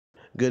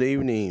Good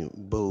evening,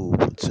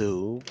 Boob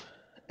Tube,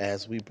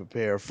 as we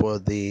prepare for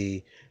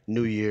the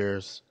New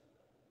Year's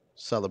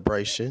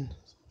celebration.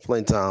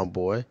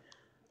 FlintTownboy,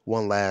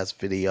 one last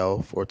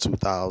video for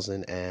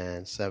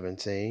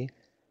 2017.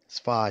 It's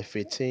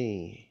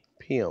 5:15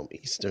 p.m.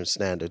 Eastern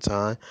Standard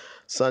Time,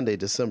 Sunday,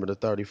 December the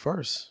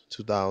 31st,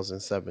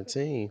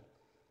 2017.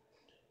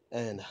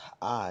 And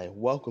I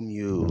welcome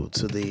you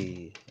to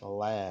the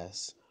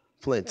last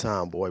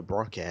FlintTownboy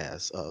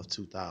broadcast of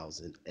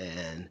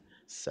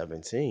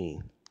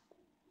 2017.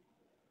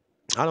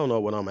 I don't know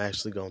what I'm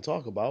actually going to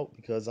talk about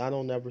because I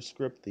don't ever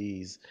script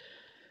these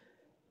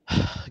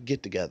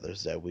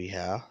get-togethers that we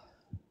have.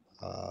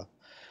 Uh,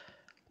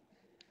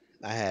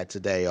 I had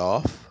today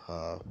off.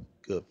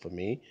 Good for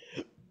me.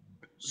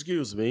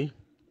 Excuse me.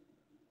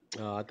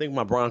 I think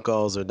my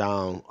Broncos are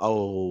down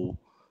 7-0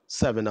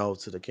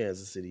 to the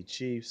Kansas City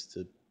Chiefs,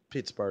 to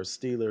Pittsburgh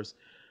Steelers.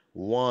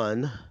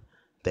 One,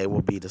 they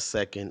will be the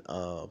second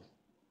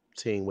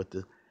team with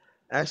the.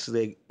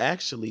 Actually,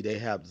 they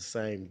have the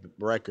same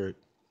record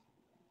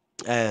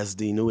as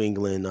the New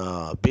England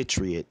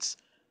Patriots,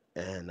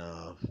 and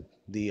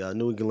the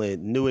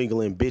New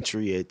England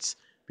Patriots,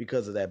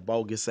 because of that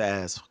bogus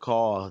ass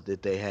call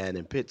that they had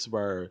in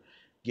Pittsburgh,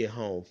 get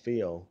home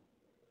field.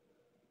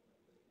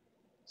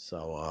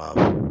 So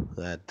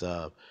that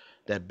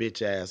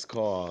bitch ass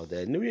call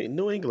that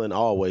New England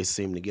always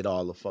seem to get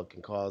all the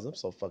fucking calls. I'm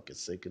so fucking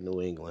sick of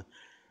New England.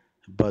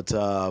 But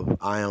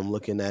I am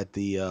looking at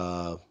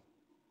the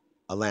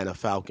Atlanta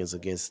Falcons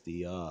against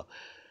the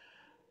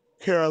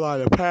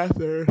Carolina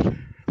Panthers.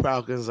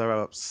 Falcons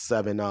are up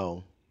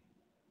 7-0.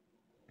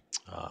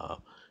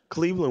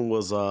 Cleveland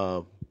was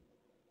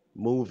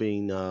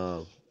moving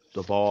the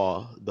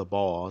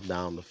ball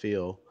down the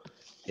field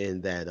in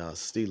that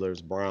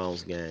Steelers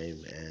Browns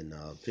game, and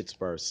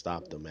Pittsburgh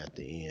stopped them at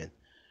the end.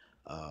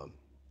 Um,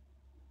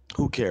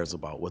 who cares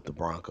about what the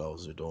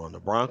Broncos are doing? The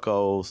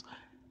Broncos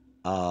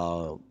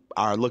are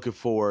looking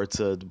forward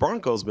to. The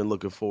Broncos been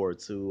looking forward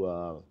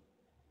to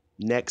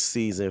next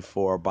season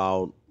for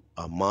about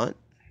a month,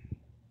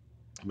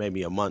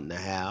 maybe a month and a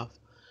half,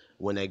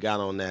 when they got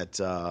on that.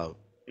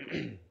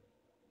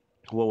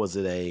 What was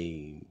it,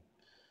 a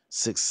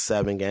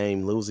 6-7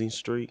 game losing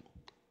streak?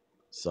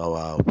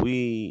 So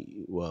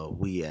we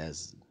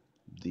as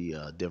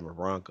the Denver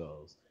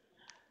Broncos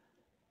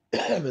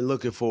have been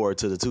looking forward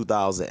to the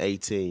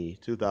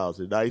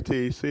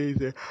 2018-2019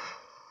 season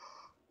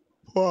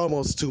for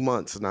almost 2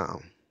 months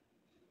now.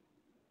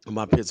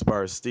 My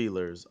Pittsburgh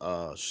Steelers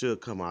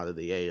should come out of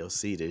the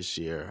AFC this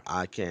year.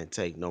 I can't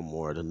take no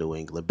more of the New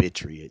England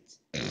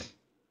Patriots.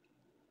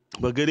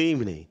 But good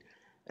evening,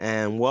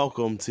 and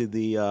welcome to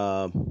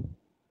the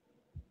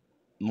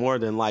more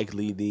than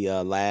likely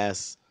the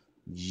last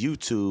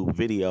YouTube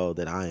video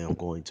that I am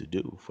going to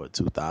do for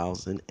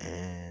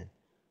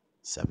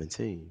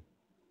 2017.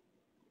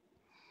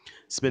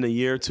 It's been a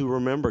year to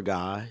remember,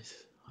 guys.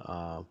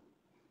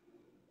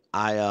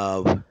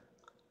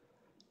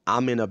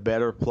 I'm in a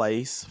better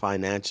place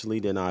financially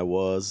than I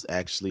was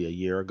actually a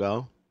year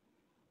ago.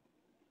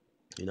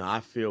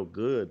 I feel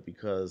good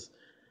because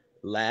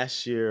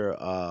last year,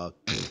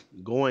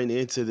 going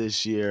into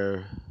this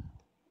year,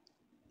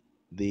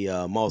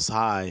 the Most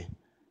High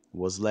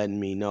was letting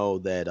me know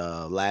that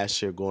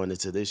last year going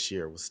into this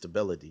year was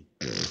stability.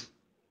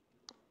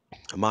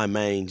 My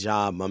main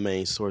job, my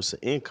main source of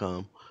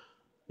income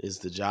is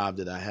the job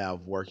that I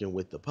have working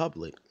with the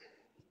public.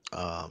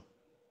 Uh,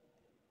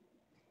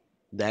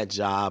 that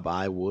job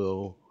I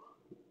will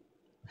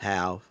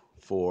have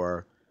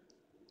for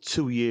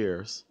 2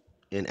 years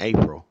in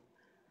April.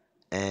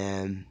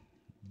 And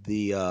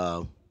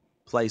the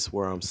place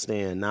where I'm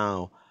staying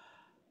now,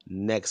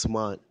 next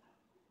month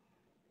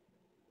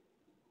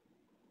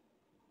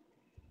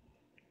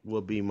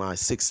will be my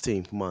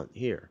 16th month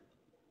here.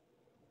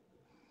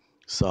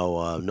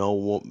 So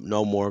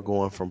no more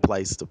going from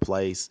place to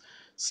place.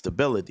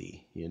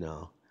 Stability,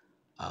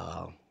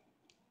 Uh,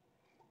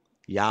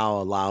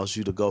 Yah allows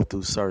you to go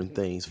through certain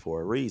things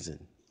for a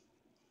reason.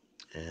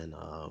 And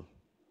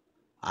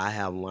I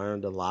have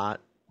learned a lot.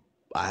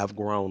 I have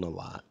grown a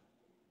lot.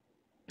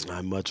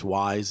 I'm much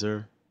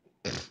wiser.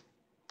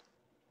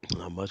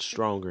 I'm much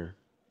stronger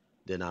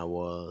than I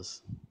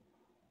was,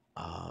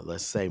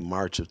 let's say,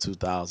 March of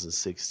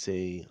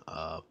 2016.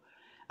 I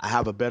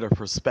have a better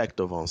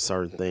perspective on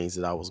certain things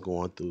that I was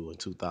going through in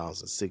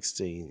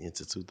 2016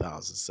 into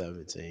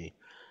 2017.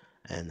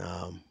 And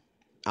I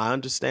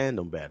understand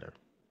them better.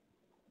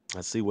 I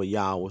see what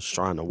Yah was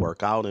trying to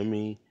work out in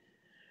me,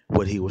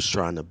 what he was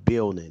trying to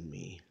build in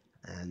me.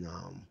 And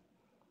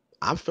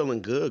I'm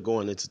feeling good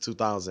going into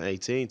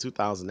 2018.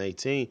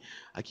 2018,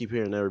 I keep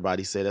hearing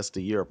everybody say that's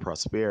the year of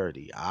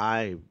prosperity.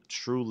 I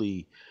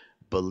truly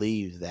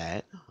believe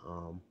that.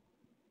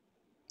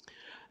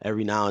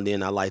 Every now and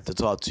then, I like to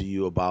talk to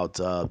you about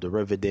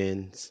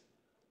dividends,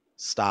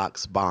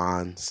 stocks,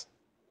 bonds,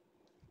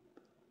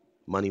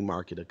 money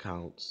market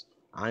accounts.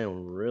 I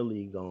am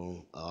really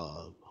going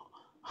to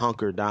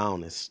hunker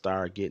down and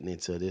start getting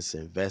into this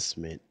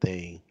investment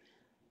thing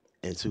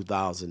in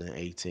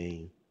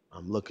 2018.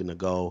 I'm looking to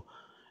go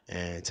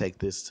and take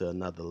this to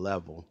another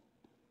level.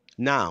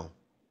 Now,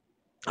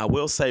 I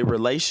will say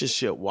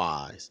relationship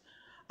wise,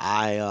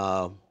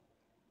 I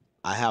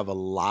I have a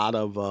lot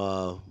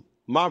of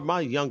my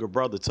younger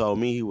brother told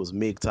me he was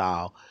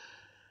MGTOW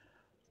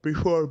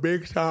before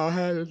MGTOW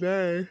had a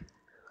name.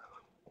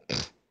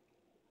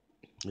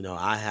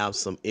 I have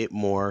some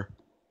Itmore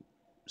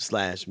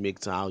slash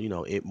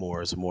MGTOW.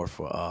 Itmore is more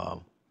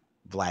for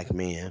black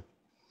men.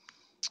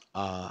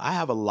 I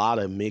have a lot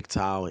of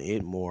MGTOW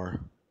and Itmore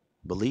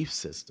belief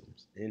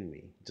systems in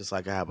me, just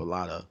like I have a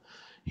lot of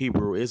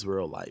Hebrew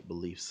Israelite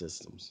belief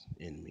systems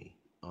in me.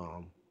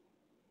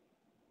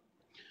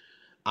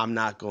 I'm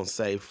not gonna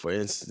say, for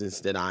instance,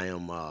 that I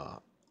am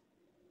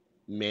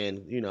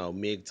man,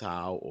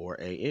 MGTOW or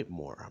a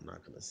Itmore. I'm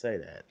not gonna say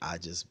that. I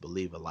just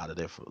believe a lot of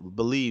their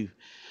believe.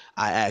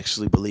 I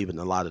actually believe in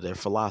a lot of their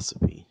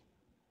philosophy.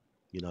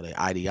 Their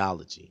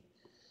ideology.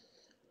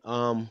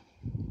 Um,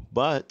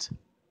 but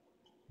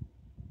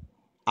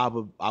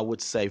I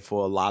would say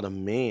for a lot of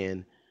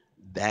men,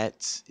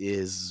 that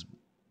is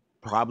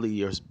probably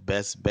your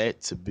best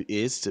bet to be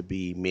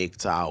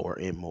MGTOW or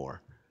Itmore,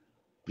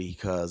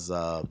 because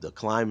the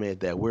climate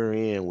that we're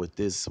in with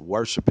this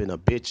worshiping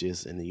of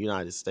bitches in the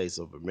United States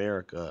of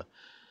America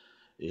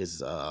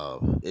is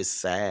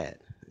sad.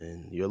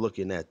 And you're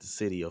looking at the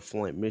city of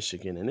Flint,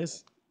 Michigan, and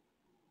this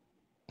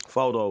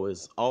photo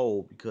is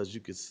old because you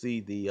can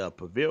see the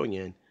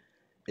pavilion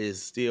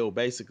is still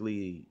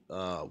basically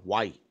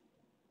white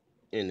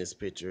in this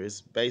picture.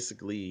 It's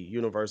basically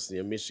University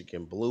of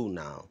Michigan blue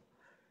now,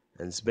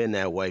 and it's been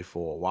that way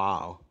for a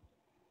while.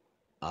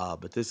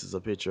 But this is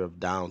a picture of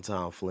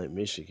downtown Flint,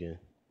 Michigan,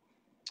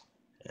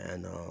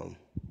 and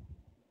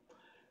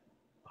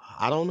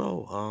I don't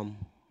know.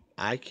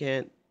 I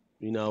can't.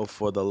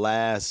 For the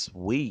last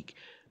week,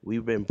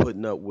 we've been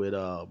putting up with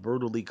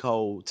brutally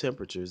cold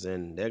temperatures,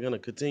 and they're gonna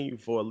continue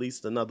for at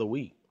least another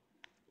week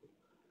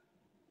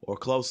or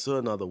close to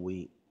another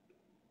week.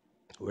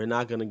 We're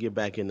not gonna get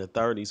back in the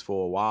 30s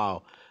for a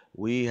while.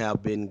 We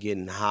have been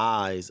getting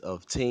highs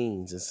of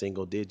teens and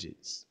single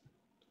digits.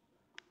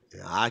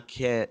 I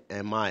can't,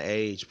 at my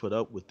age, put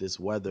up with this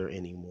weather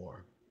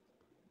anymore.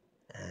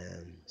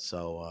 And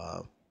so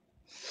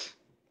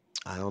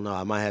I don't know.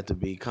 I might have to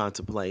be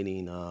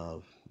contemplating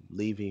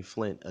leaving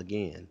Flint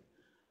again.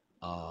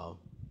 Uh,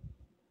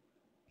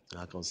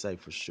 not gonna say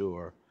for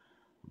sure,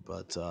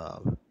 but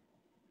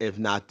if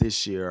not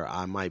this year,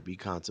 I might be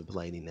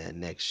contemplating that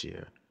next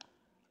year.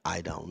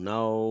 I don't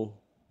know.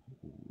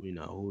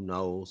 Who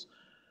knows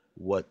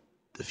what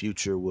the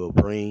future will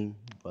bring,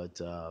 but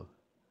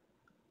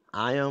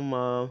I am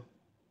uh,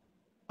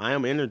 I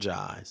am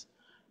energized,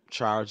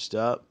 charged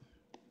up.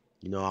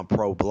 I'm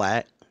pro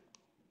black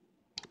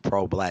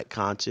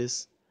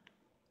conscious,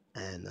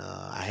 and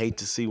I hate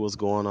to see what's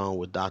going on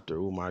with Dr.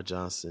 Umar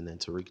Johnson and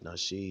Tariq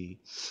Nasheed.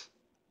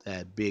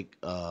 That big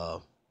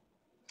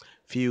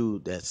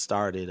feud that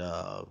started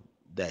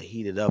that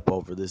heated up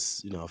over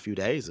this, a few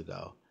days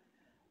ago.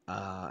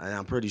 And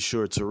I'm pretty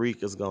sure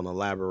Tariq is going to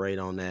elaborate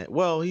on that.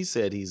 Well, he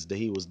said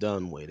he was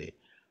done with it.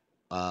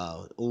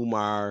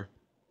 Umar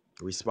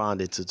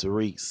responded to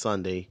Tariq's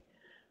Sunday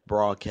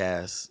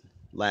broadcast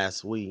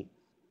last week,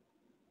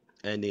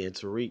 and then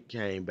Tariq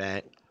came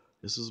back.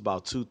 This was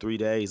about 2-3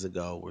 days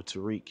ago, where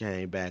Tariq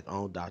came back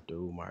on Dr.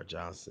 Umar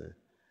Johnson,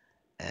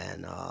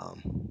 and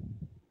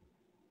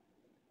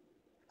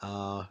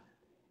uh,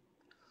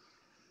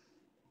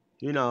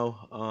 you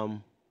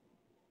know,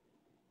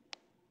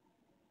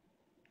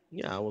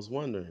 yeah, I was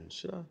wondering,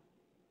 should I?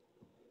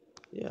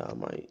 Yeah, I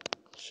might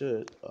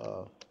should.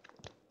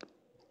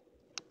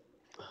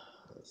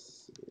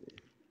 Let's see.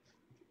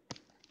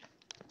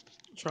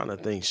 I'm trying to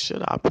think,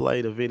 should I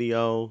play the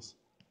videos?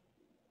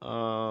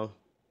 Uh,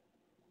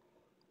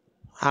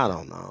 I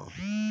don't know.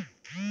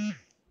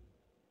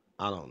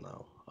 I don't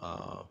know.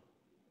 I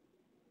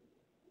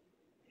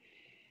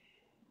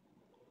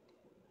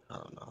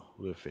don't know.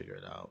 We'll figure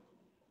it out.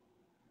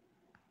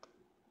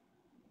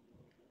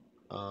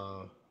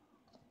 Uh,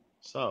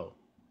 so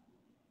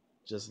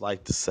just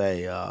like to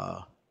say,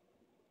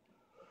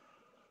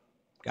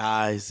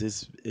 guys,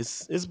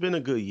 it's been a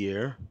good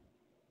year.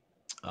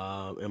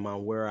 Am I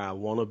where I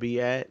want to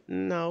be at?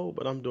 No,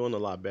 but I'm doing a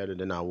lot better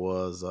than I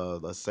was,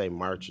 let's say,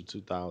 March of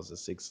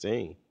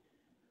 2016.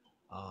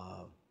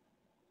 Uh,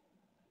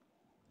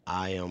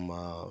 I am,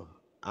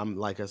 I'm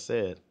like I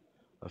said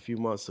a few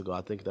months ago.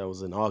 I think that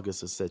was in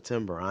August or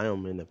September. I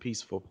am in a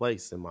peaceful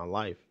place in my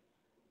life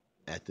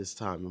at this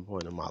time and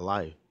point in my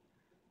life,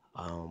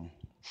 um,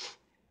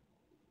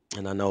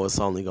 and I know it's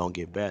only gonna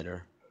get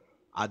better.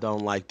 I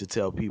don't like to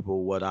tell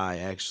people what I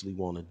actually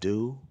want to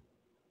do,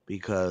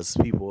 because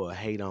people will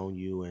hate on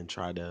you and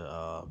try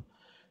to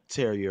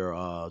tear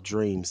your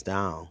dreams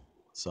down.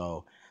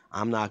 So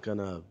I'm not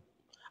gonna.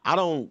 I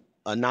don't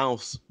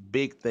announce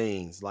big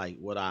things like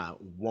what I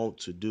want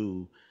to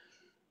do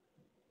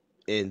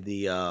in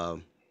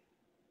the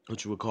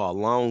what you would call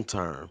long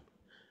term,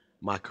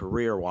 my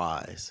career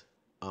wise.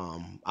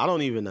 I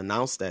don't even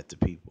announce that to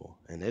people,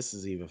 and this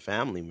is even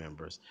family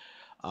members,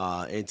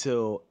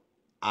 until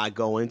I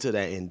go into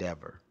that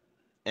endeavor.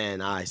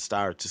 and I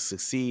start to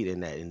succeed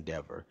in that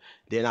endeavor,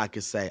 then I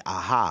could say,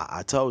 aha,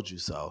 I told you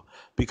so.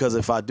 Because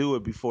if I do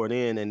it before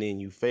then and then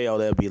you fail,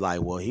 they'll be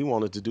like, well, he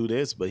wanted to do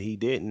this, but he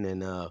didn't.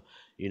 And,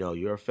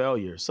 you're a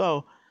failure.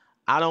 So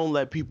I don't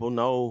let people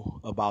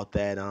know about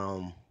that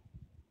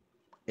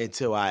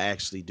until I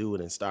actually do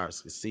it and start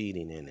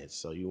succeeding in it.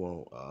 So you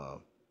won't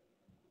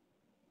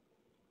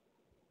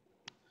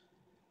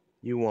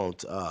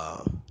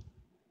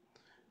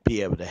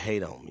be able to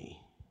hate on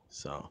me.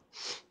 So,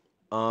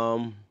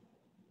 um,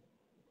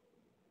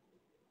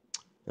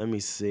 let me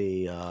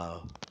see.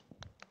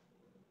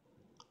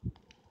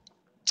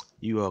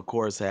 You of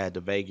course had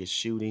the Vegas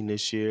shooting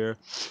this year,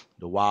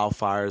 the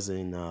wildfires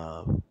in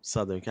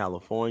Southern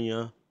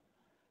California.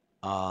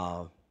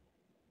 Uh,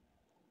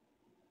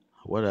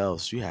 what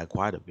else? You had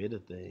quite a bit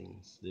of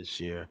things this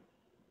year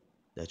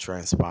that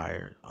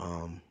transpired.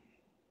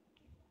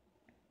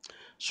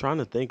 Trying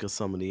to think of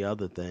some of the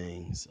other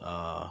things.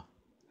 Oh,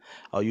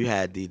 you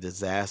had the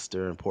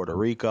disaster in Puerto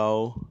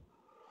Rico.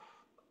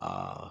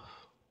 Uh,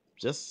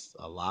 just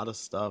a lot of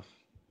stuff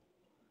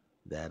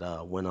that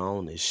went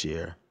on this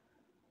year.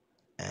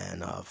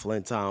 And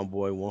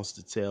FlintTownboy wants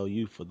to tell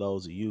you, for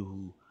those of you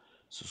who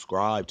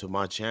subscribe to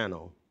my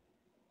channel,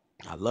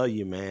 I love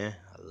you, man.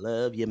 I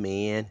love you,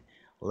 man.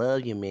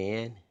 Love you,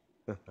 man.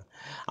 I'm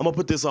gonna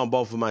put this on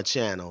both of my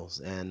channels,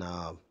 and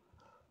I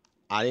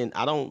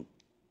don't.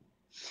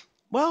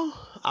 Well,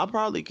 I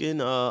probably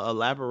can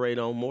elaborate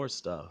on more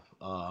stuff.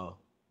 I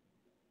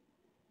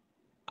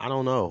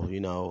don't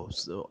know,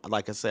 So,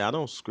 like I say, I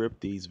don't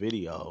script these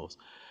videos.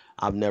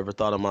 I've never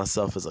thought of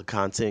myself as a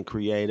content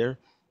creator.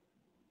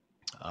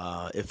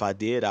 If I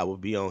did, I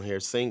would be on here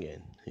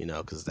singing,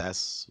 because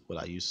that's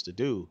what I used to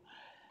do.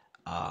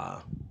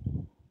 Uh,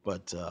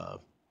 but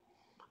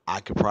I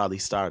could probably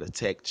start a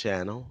tech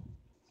channel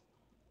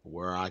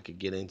where I could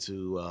get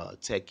into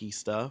techie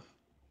stuff.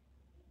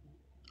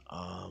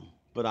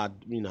 But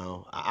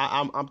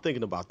I'm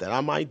thinking about that.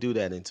 I might do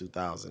that in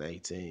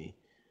 2018.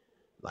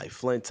 Like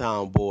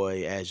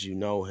FlintTownboy, as you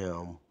know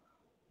him,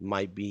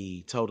 might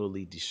be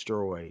totally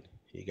destroyed.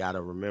 You got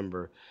to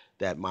remember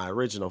that my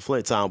original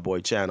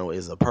FlintTownboy channel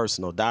is a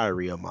personal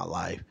diary of my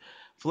life.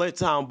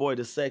 FlintTownboy,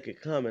 the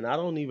second coming, I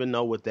don't even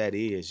know what that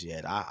is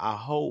yet. I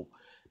hope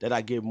that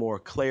I get more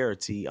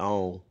clarity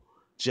on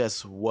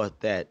just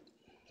what that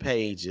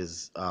page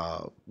is,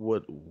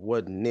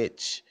 what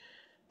niche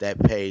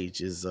that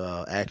page is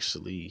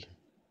actually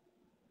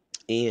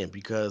in,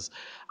 because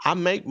I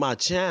make my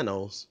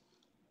channels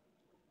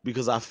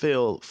because I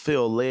feel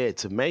led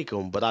to make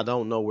them, but I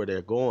don't know where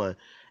they're going.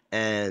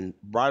 And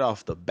right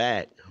off the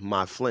bat,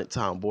 my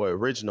FlintTownboy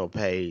original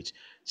page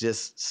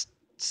just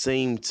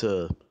seemed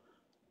to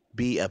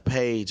be a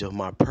page of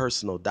my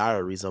personal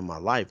diaries of my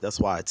life. That's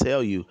why I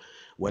tell you,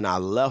 when I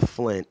left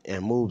Flint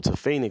and moved to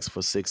Phoenix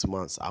for 6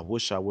 months, I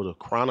wish I would have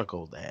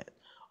chronicled that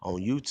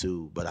on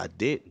YouTube, but I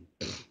didn't.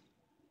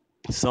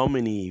 So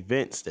many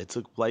events that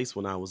took place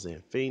when I was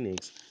in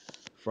Phoenix,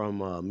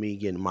 from me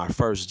getting my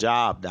first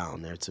job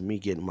down there to me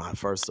getting my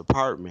first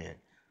apartment,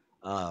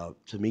 to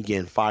me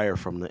getting fired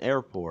from the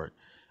airport.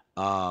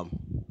 Um,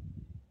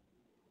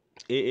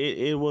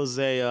 it was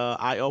a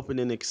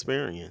eye-opening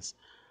experience.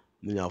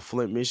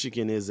 Flint,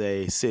 Michigan is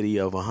a city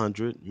of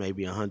 100,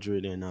 maybe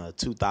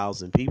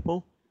 102,000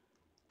 people,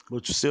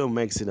 which still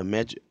makes it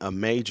a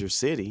major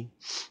city.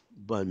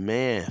 But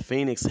man,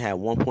 Phoenix had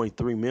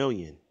 1.3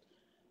 million.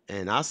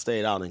 And I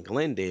stayed out in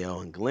Glendale,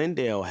 and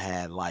Glendale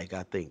had like,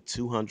 I think,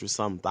 200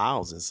 some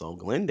thousand. So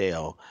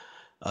Glendale,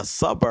 a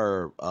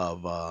suburb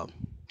of,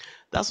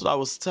 that's what I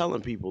was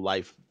telling people.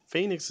 Like,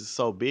 Phoenix is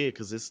so big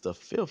because it's the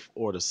fifth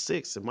or the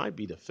sixth. It might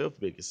be the fifth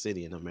biggest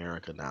city in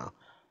America now.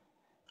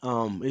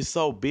 It's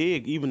so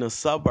big, even the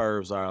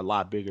suburbs are a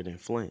lot bigger than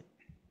Flint.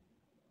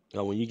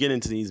 When you get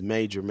into these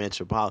major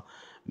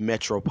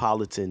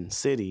metropolitan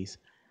cities,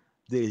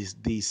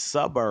 these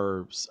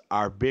suburbs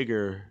are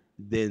bigger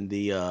than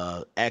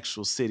the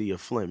actual city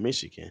of Flint,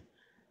 Michigan.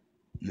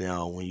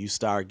 Now, when you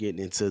start getting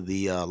into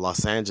the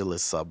Los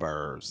Angeles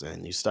suburbs,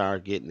 and you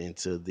start getting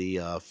into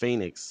the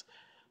Phoenix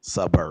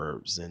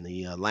suburbs and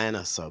the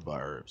Atlanta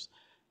suburbs,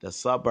 the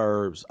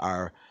suburbs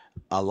are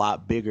a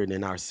lot bigger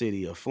than our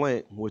city of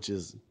Flint, which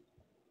is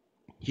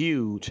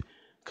huge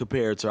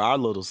compared to our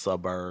little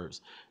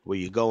suburbs, where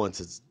you go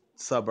into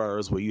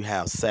suburbs where you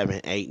have 7,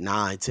 8,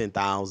 9,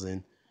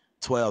 10,000,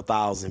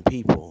 12,000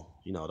 people.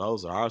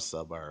 Those are our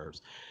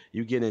suburbs.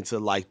 You get into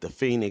like the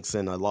Phoenix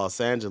and the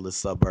Los Angeles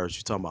suburbs,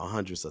 you're talking about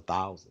hundreds of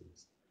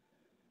thousands.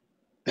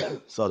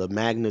 So the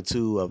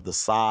magnitude of the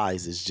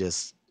size is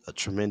just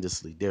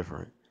tremendously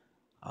different.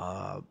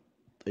 Uh,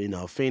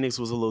 Phoenix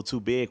was a little too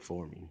big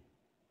for me.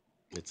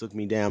 It took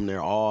me damn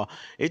near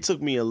it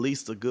took me at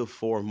least a good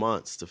 4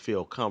 months to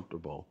feel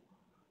comfortable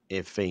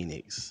in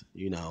Phoenix.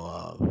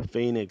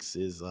 Phoenix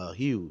is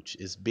huge.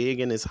 It's big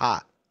and it's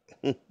hot.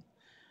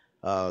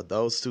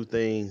 Those two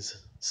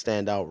things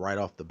stand out right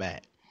off the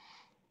bat.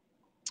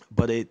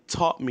 But it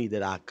taught me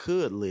that I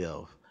could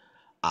live,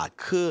 I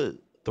could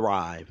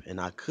thrive, and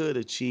I could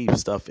achieve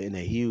stuff in a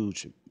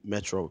huge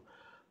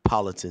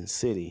metropolitan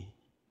city.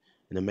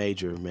 in a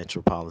major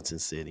metropolitan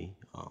city.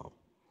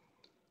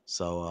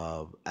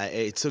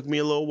 It took me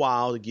a little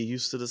while to get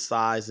used to the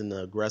size and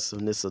the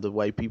aggressiveness of the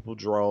way people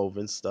drove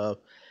and stuff.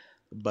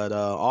 But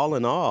all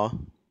in all,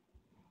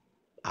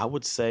 I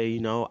would say,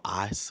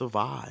 I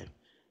survived.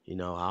 I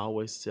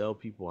always tell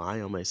people I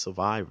am a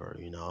survivor.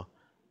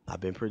 I've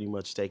been pretty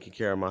much taking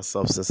care of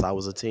myself since I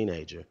was a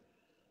teenager.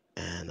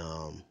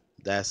 And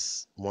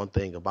that's one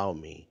thing about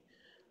me.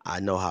 I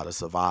know how to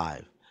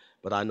survive,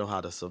 but I know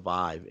how to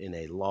survive in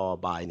a law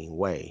abiding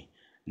way,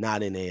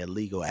 not in a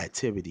illegal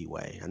activity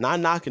way. I'm not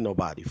knocking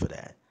nobody for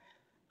that,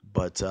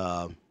 but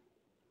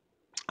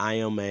I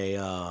am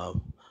a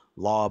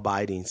law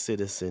abiding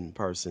citizen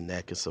person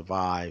that can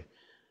survive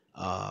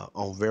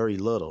on very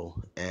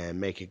little and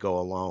make it go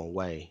a long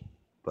way.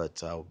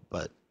 But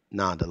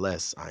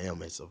nonetheless, I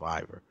am a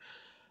survivor.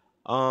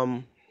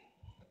 Um,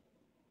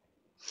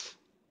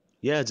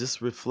 yeah,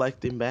 just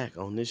reflecting back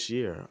on this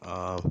year,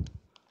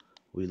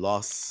 we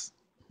lost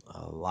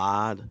a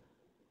lot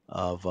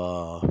of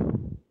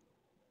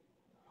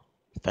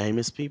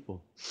famous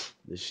people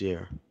this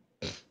year.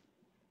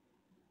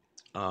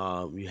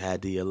 You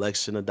had the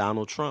election of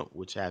Donald Trump,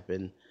 which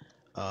happened.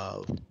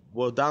 Uh,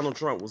 well, Donald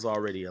Trump was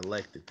already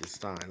elected this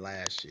time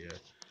last year,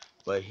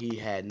 but he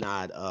had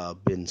not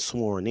been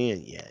sworn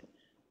in yet.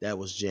 That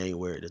was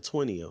January the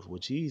 20th,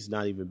 which he's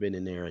not even been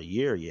in there a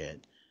year yet.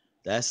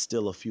 That's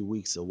still a few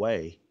weeks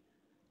away.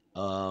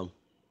 Um,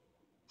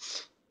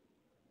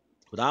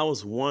 but I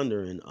was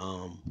wondering,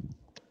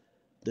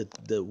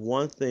 the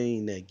one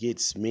thing that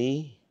gets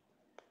me,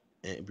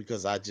 and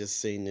because I just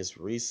seen this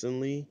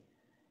recently,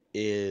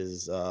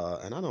 is,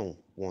 and I don't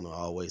want to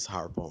always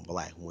harp on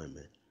black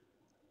women,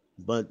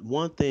 but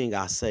one thing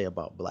I say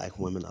about black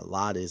women a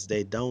lot is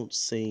they don't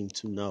seem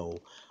to know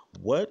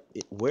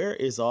where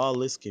is all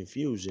this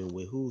confusion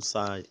with whose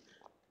side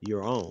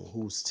you're on,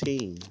 whose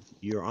team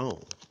you're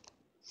on.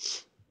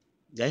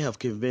 They have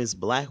convinced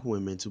black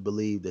women to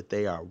believe that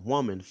they are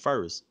woman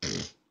first,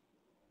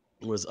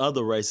 whereas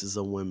other races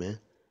of women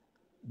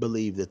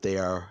believe that they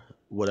are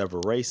whatever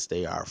race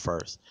they are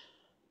first.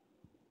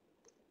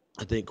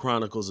 I think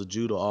Chronicles of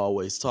Judah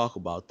always talk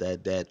about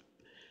that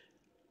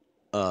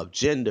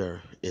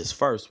gender is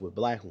first with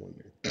black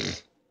women,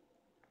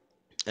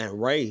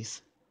 and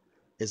race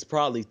is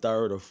probably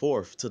third or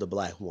fourth to the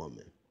black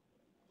woman,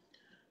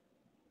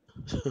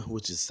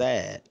 which is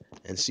sad.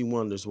 And she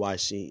wonders why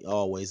she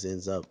always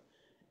ends up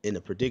in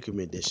the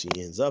predicament that she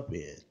ends up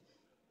in.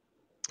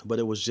 But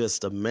it was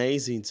just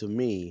amazing to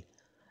me.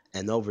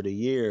 And over the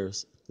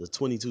years, the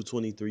 22,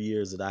 23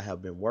 years that I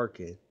have been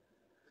working,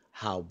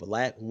 how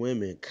black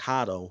women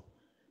coddle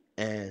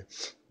and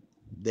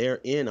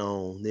they're in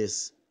on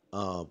this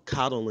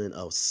coddling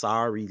of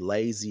sorry,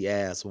 lazy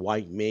ass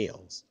white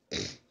males.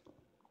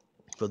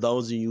 For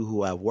those of you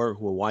who have worked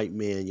with white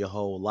men your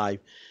whole life,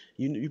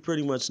 you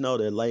pretty much know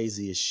they're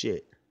lazy as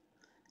shit.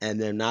 And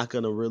they're not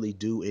going to really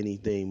do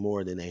anything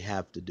more than they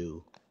have to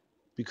do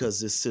because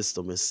this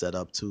system is set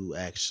up to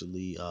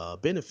actually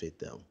benefit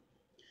them.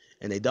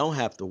 And they don't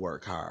have to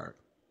work hard.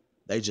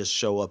 They just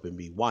show up and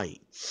be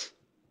white.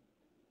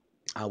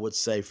 I would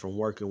say from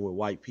working with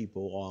white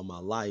people all my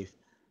life,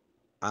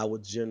 I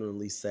would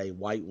generally say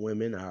white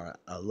women are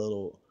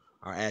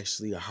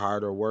actually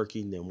harder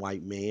working than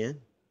white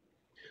men.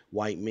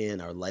 White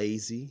men are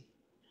lazy,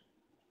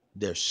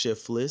 they're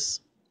shiftless,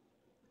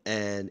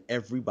 and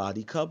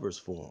everybody covers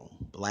for them.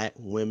 Black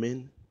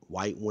women,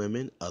 white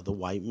women, other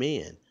white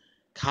men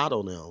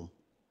coddle them.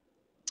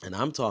 And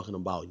I'm talking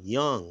about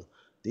young.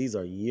 These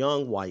are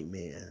young white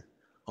men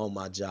on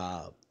my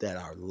job that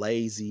are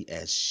lazy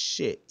as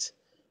shit.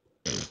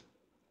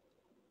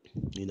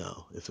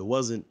 If it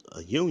wasn't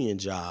a union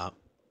job,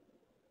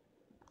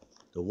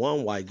 the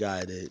one white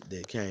guy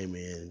that came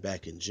in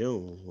back in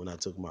June when I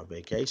took my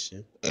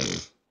vacation,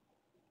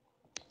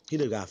 he'd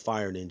have got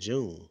fired in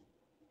June.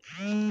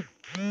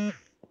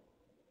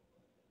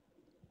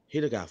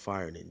 He'd have got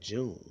fired in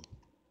June.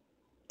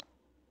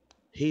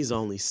 He's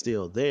only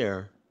still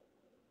there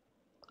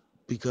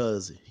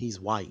because he's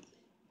white.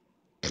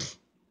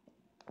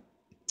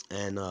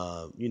 And,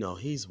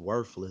 he's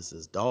worthless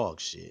as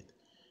dog shit.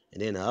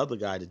 And then the other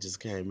guy that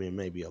just came in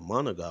maybe a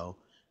month ago,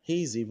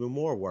 he's even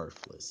more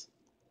worthless.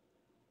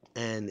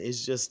 And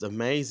it's just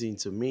amazing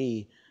to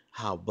me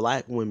how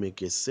black women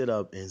can sit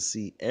up and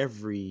see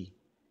everything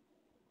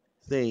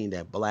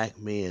that black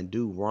men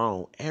do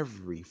wrong,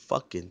 every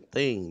fucking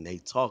thing. They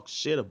talk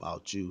shit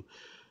about you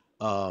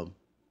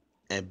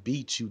and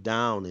beat you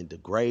down and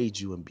degrade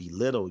you and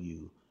belittle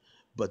you.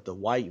 But the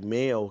white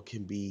male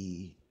can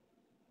be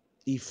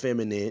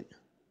effeminate,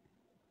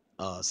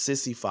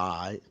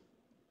 sissified,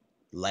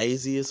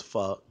 lazy as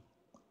fuck,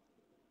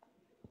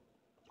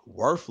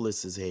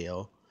 worthless as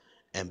hell,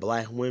 and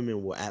black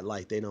women will act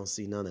like they don't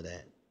see none of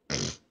that.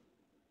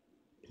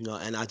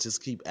 And I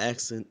just keep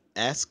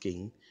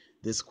asking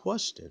this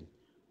question.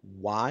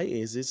 Why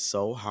is it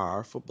so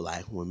hard for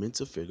black women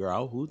to figure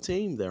out who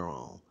team they're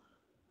on?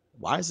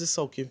 Why is it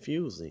so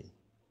confusing?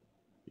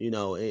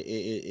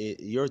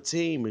 Your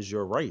team is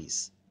your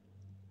race.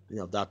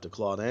 Dr.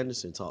 Claude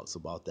Anderson talks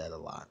about that a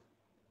lot.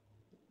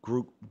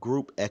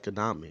 group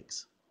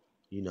economics.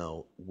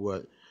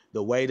 What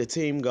the way the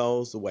team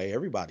goes, the way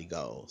everybody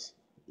goes.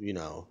 In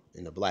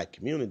the black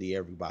community,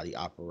 everybody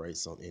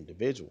operates on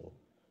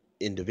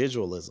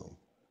individualism.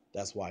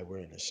 That's why we're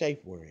in the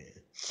shape we're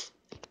in.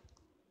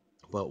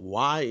 But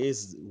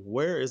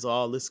where is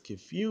all this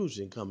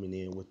confusion coming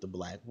in with the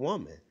black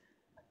woman?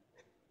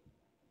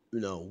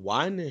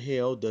 Why in the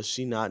hell does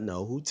she not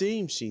know who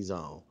team she's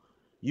on?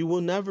 You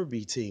will never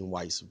be team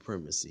white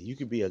supremacy.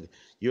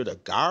 You're the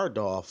guard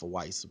dog for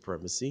white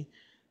supremacy.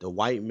 The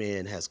white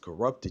man has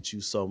corrupted you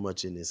so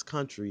much in this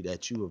country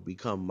that you have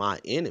become my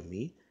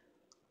enemy,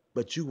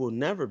 but you will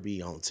never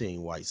be on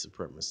team white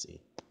supremacy.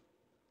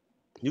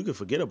 You can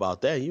forget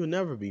about that. You'll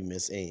never be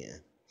Miss Ann.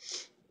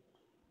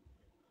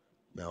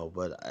 No,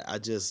 but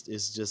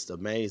it's just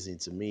amazing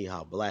to me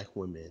how black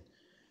women,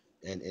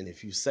 and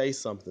if you say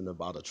something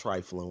about a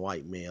trifling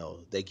white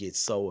male, they get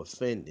so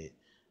offended.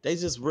 They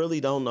just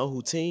really don't know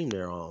who team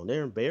they're on.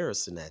 They're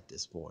embarrassing at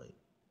this point.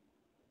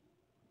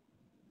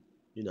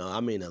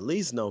 At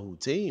least know who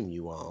team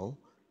you on.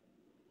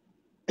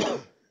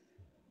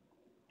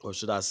 Or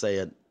should I say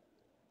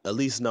at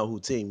least know who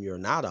team you're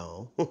not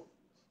on.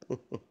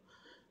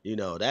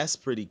 That's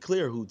pretty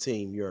clear who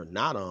team you're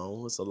not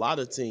on. It's a lot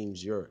of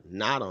teams you're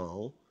not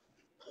on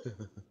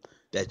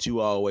that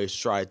you always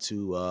try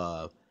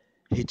to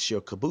hit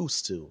your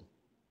caboose to.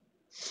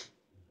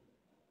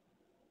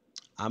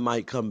 I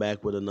might come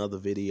back with another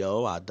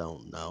video. I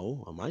don't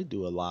know. I might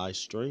do a live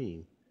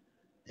stream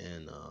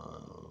and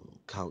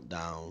count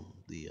down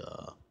the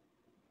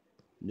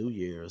New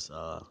Year's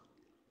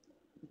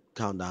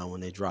countdown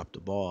when they drop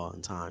the ball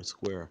in Times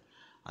Square.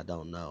 I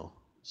don't know.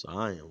 So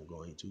I am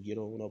going to get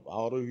on up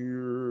out of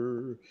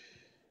here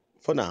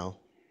for now.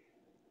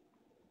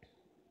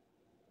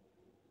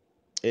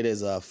 It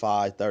is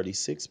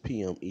 5:36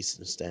 p.m.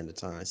 Eastern Standard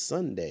Time,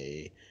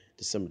 Sunday,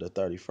 December the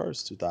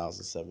 31st,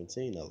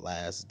 2017, the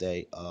last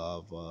day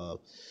of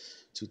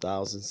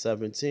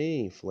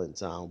 2017.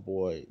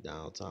 FlintTownboy,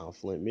 downtown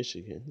Flint,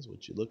 Michigan is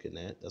what you're looking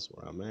at. That's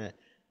where I'm at.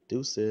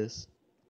 Deuces.